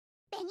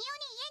ニオに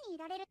家にい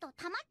られると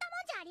たまったも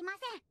んじゃありませ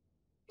ん。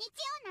日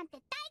曜なんて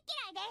大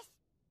嫌いです。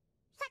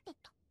さて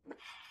と。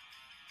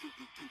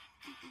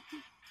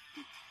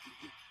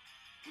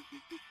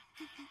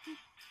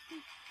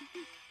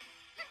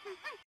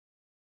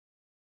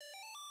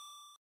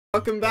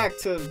Welcome back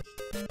to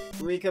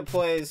Rika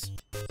Plays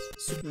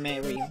Super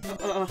Mario.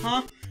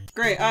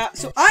 Great.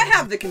 So I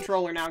have the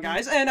controller now,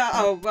 guys, and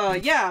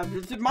yeah,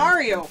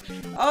 Mario.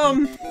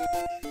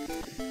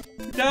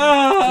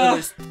 So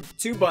there's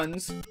two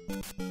buttons.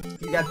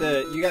 You got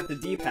the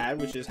D-pad,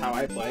 which is how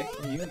I play.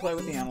 You can play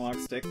with the analog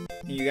stick.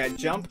 And you got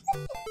jump,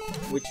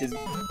 which is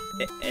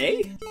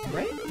A,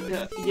 right?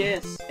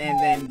 Yes. And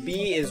then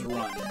B is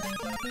run.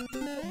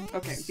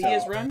 Okay, So, B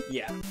is run?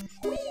 Yeah.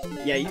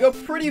 Yeah, you go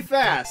pretty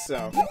fast,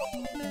 so.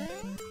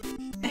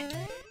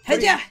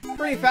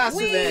 Pretty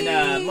faster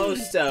than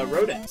most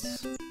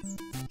rodents.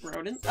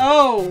 Rodent?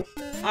 Oh!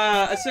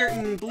 A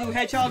certain blue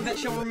hedgehog that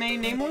shall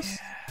remain nameless?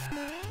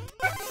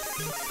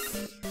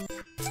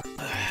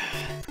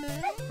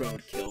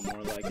 Roadkill,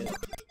 more like it.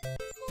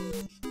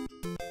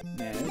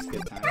 Man, it was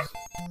good times.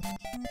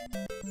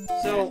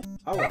 So,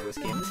 I love this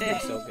game. This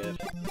game's so good.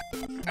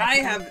 I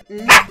have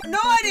no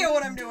idea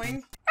what I'm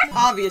doing.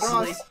 Obviously.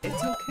 Ross,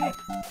 it's okay.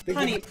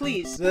 Honey,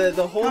 please. The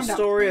whole Calm down.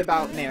 story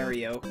about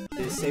Mario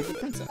is save the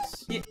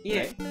princess.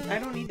 Yeah, I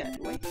don't need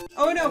that, do I?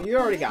 Oh, no. You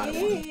already got one.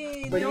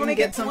 But you Don't can I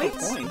get some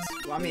points? points.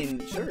 Well, I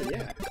mean, sure,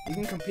 yeah. You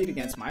can compete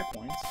against my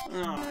points.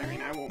 Oh, I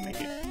mean, I won't make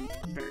it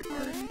very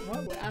far.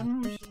 What? I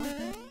don't know.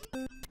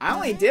 I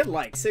only did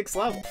like 6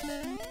 levels.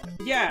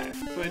 Yeah,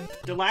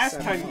 but the last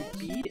 7 time you levels.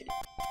 beat it.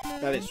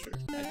 That is true.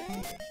 I did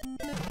beat it.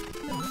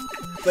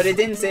 But it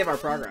didn't save our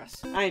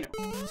progress. I know.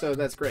 So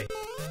that's great.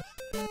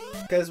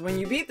 Because when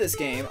you beat this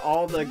game,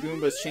 all the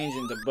Goombas change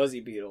into Buzzy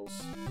Beetles.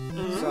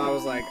 So I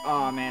was like,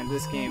 oh man,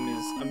 this game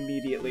is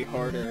immediately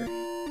harder.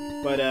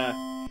 But,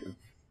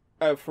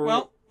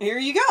 Well, here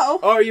you go.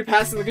 Oh, are you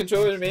passing the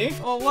controller to me?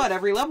 Well, what?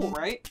 Every level,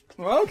 right?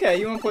 Well, okay,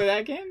 you want to play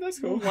that game? That's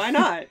cool. Why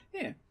not?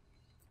 Yeah.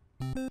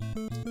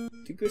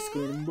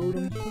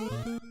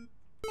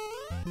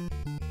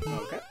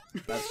 Okay,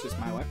 that's just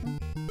my weapon.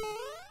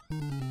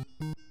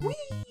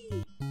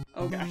 Whee!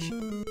 Oh gosh.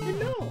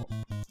 Hello.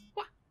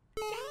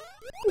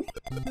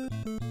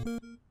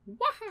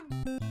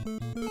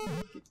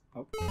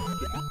 Oh,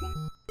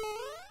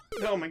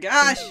 Oh my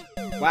gosh!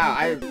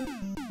 wow,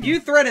 You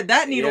threaded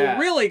that needle Yeah.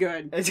 really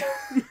good.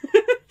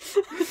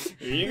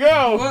 Here you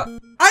go. Well,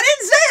 I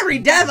didn't say every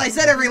death, I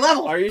said every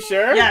level. Are you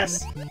sure?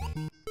 Yes.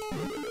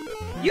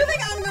 You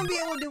think I'm gonna be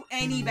able to do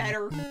any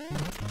better?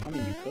 I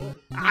mean, you could.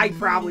 I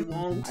probably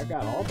won't. I've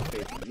got all the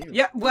faith in you.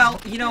 Yeah, well,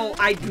 you know,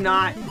 I do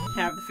not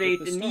have the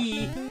faith in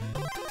me.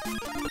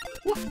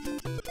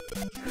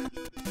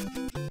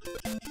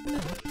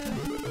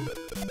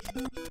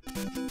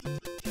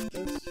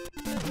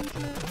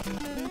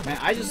 Man,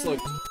 I just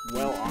looked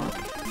well armed.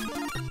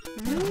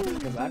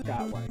 Because I've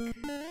got, like...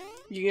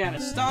 You got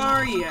a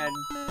star, you had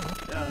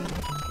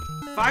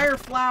fire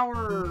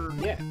flower.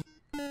 Yeah.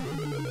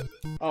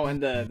 Oh,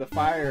 and the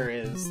fire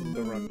is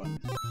the run button.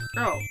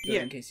 Oh, Just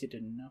yeah. in case you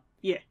didn't know.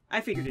 Yeah, I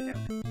figured it out.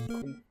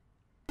 Cool.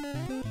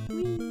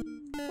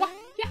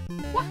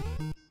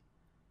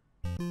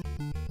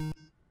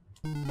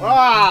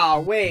 Ah,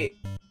 wait.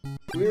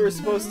 We were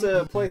supposed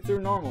to play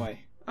through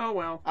normally. Oh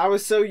well. I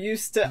was so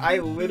used to... I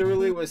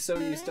literally was so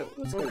used to...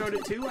 Let's We'll go to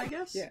 2, I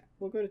guess? Yeah,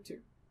 we'll go to 2.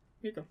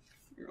 Here you go.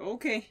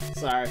 Okay.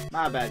 Sorry,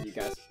 my bad, you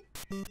guys.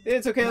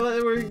 It's okay,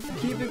 we're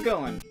keep it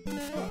going.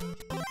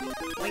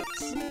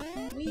 Thanks.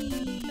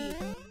 Whee!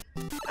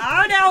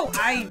 Oh no!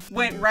 I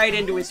went right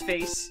into his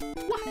face.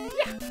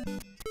 Yeah.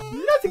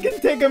 Nothing can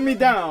take me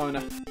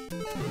down.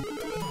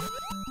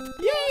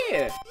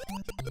 Yeah.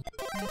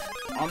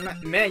 Oh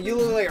man, you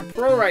look like a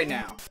pro right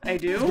now. I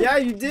do? Yeah,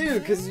 you do,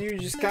 because you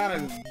just kind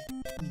of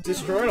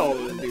destroyed all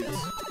of the dudes.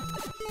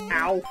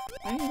 Ow.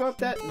 I can go up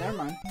that. Never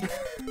mind.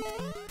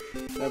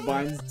 That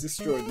vine's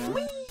destroyed now.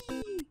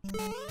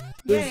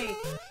 Yay.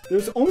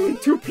 There's only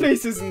 2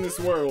 places in this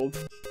world.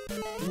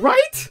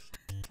 Right?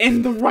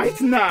 And the right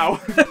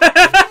now.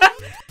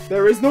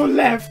 There is no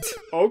left.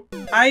 Oh.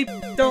 I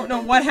don't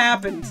know what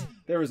happened.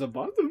 There is a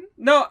bottom.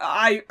 No,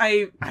 I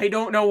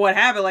don't know what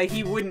happened. Like,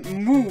 he wouldn't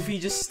move. He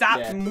just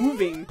stopped Yeah.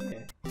 moving.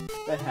 Yeah,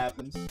 that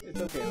happens. It's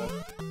okay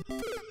though.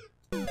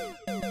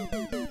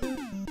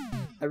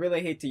 I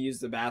really hate to use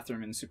the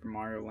bathroom in Super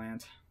Mario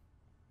Land.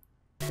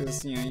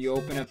 Because, you know, you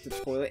open up the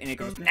toilet and it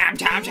goes nom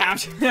chom chom.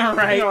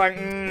 Alright. You're like,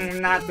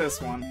 not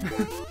this one.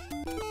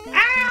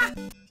 Ah!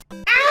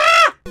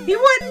 Ah! He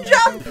wouldn't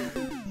jump!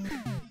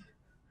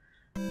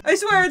 I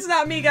swear it's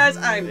not me, guys.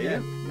 I'm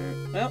dead.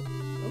 Well,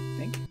 Oh,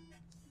 thank you.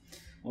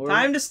 Well,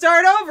 time to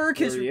start over,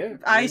 because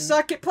I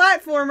suck at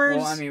platformers.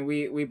 Well, I mean,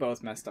 we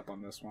both messed up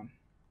on this one.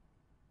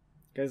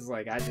 Because,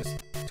 like, I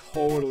just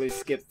totally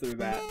skipped through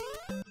that.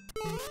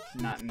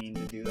 Not mean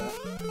to do that.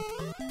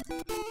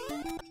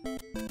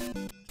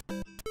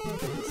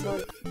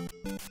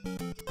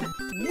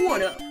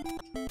 What up?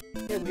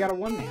 Yeah, we got a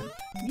 1-man.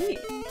 Yeah.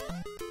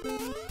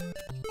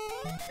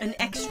 An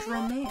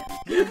extra man.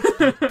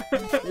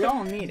 We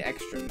all need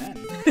extra men.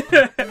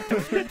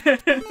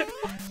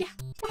 Yeah.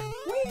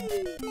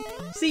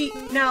 See,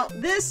 now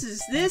this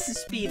is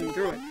speeding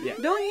through it. Yeah.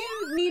 Don't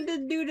you need to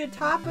do the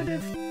top of the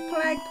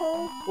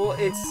flagpole? Well,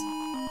 it's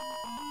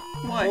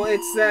What? well,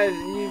 it's that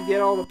you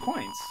get all the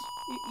points.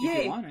 If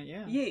Yay. you want it,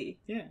 yeah. Yay.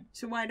 Yeah.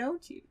 So why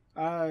don't you?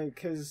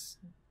 Because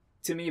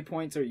to me,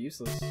 points are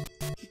useless.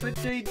 But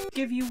they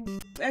give you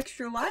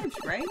extra lives,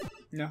 right?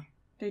 No.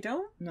 They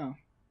don't? No.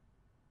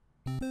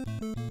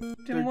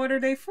 Then what are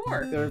they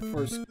for? They're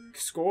for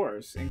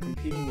scores and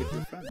competing with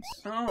your friends.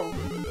 Oh.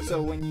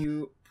 So when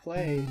you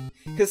play,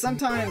 because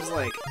sometimes,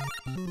 like,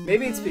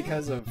 maybe it's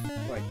because of,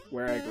 like,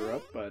 where I grew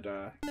up, but,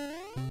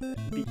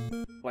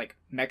 like,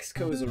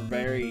 Mexico is a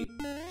very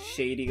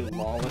shady,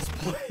 lawless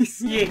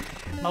place. Yeah.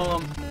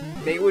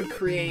 They would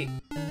create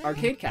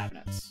arcade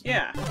cabinets.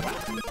 Yeah.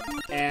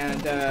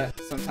 And,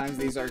 sometimes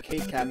these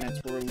arcade cabinets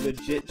were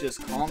legit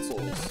just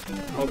consoles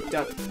hooked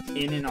up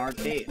in an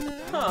arcade.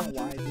 I don't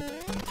know why I did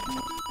that.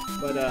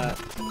 But,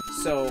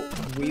 so,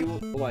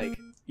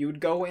 you would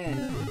go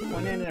in,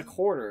 put in a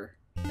quarter,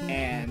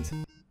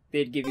 and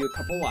they'd give you a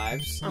couple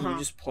lives, and you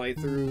just play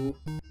through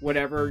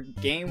whatever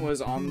game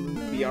was on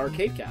the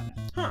arcade cabinet.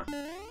 Huh.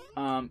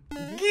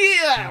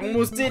 Yeah!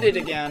 Almost did it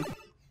again!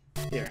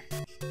 Here.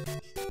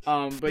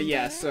 But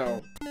yeah,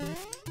 so,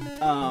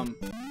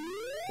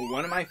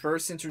 one of my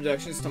first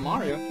introductions to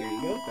Mario, here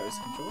you go, there's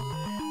the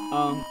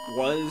controller,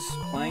 was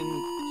playing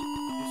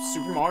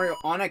Super Mario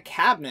on a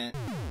cabinet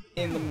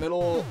in the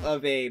middle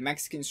of a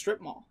Mexican strip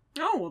mall.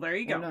 Oh, well, there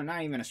you go. Oh, no,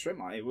 not even a strip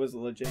mall. It was a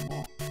legit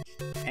mall.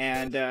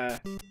 And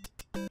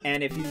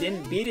if you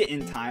didn't beat it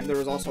in time, there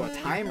was also a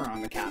timer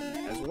on the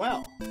cabinet as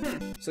well.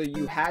 So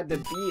you had to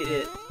beat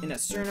it in a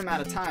certain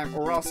amount of time,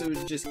 or else it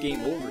was just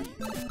game over you.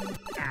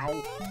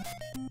 Ow.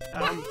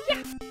 Yeah. I'm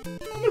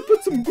gonna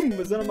put some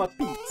Goombas on my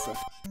pizza.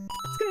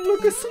 It's gonna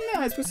look so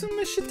nice with some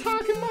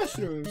shiitake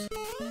mushrooms.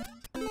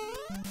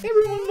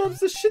 Everyone loves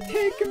the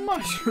shiitake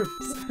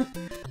mushrooms.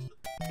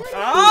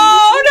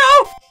 Oh, no!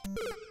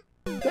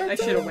 That's I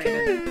should have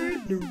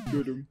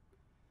waited.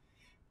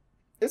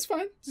 It's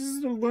fine.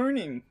 These are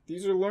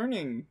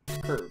learning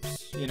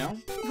curves, you know?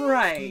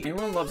 Right.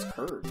 Anyone loves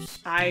curves.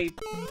 I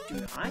do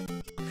not.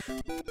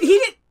 He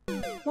did.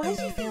 Why does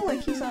he feel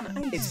like he's on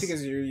ice? It's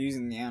because you're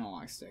using the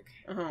analog stick.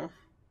 Oh.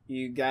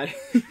 You got.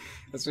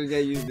 That's why you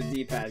gotta use the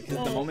D-pad.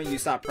 Because the moment you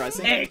stop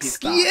pressing,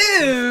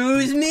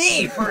 Excuse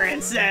me,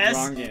 princess.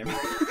 Wrong game. Oh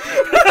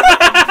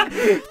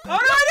no!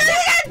 I did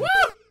it! Woo!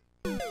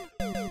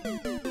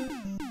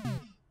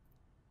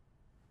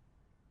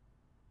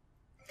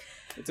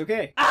 It's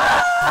okay.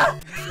 Ah!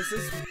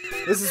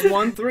 This is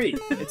 1-3.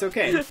 It's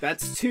okay.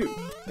 That's 2.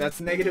 That's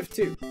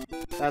 -2.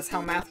 That's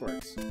how math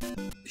works.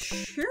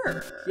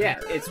 Sure. Yeah,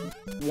 it's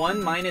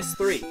 1 minus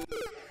 3.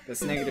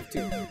 That's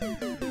 -2.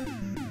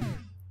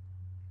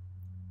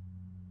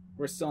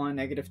 We're still on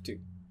 -2.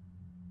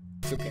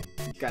 It's okay.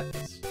 You got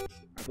this.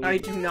 I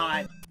do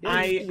not. Yeah,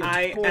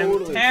 I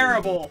totally am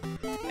terrible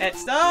at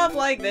stuff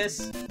like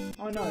this.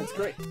 Oh no, it's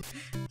great.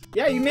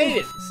 Yeah, you made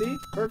it. See?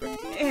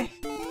 Perfect.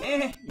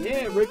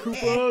 Yeah, Red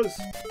Koopas.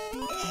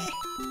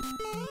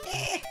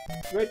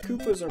 Red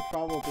Koopas are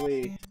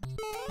probably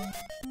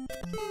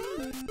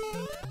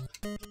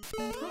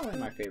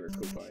my favorite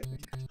Koopa, I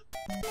think.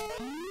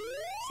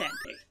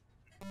 Sandy.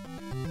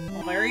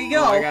 Well, there you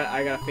go. Oh,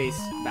 I gotta face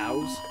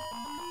Bow's.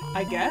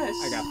 I guess.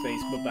 I got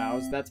face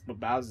Babow's. That's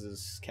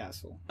Babow's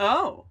castle.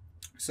 Oh.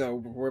 So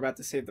we're about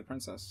to save the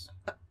princess.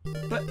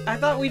 But I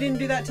thought we didn't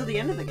do that till the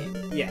end of the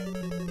game. Yeah.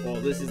 Well,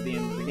 this is the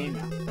end of the game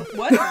now.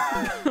 What?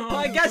 Well,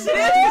 I guess it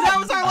is, because that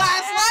was our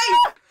last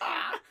life!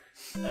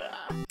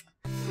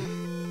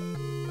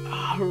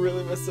 Oh,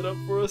 really messed it up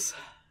for us.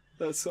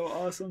 That's so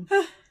awesome.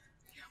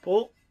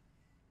 Well,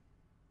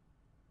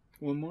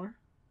 one more?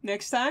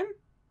 Next time?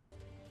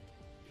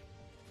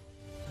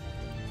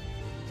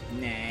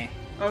 Nah.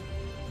 Okay.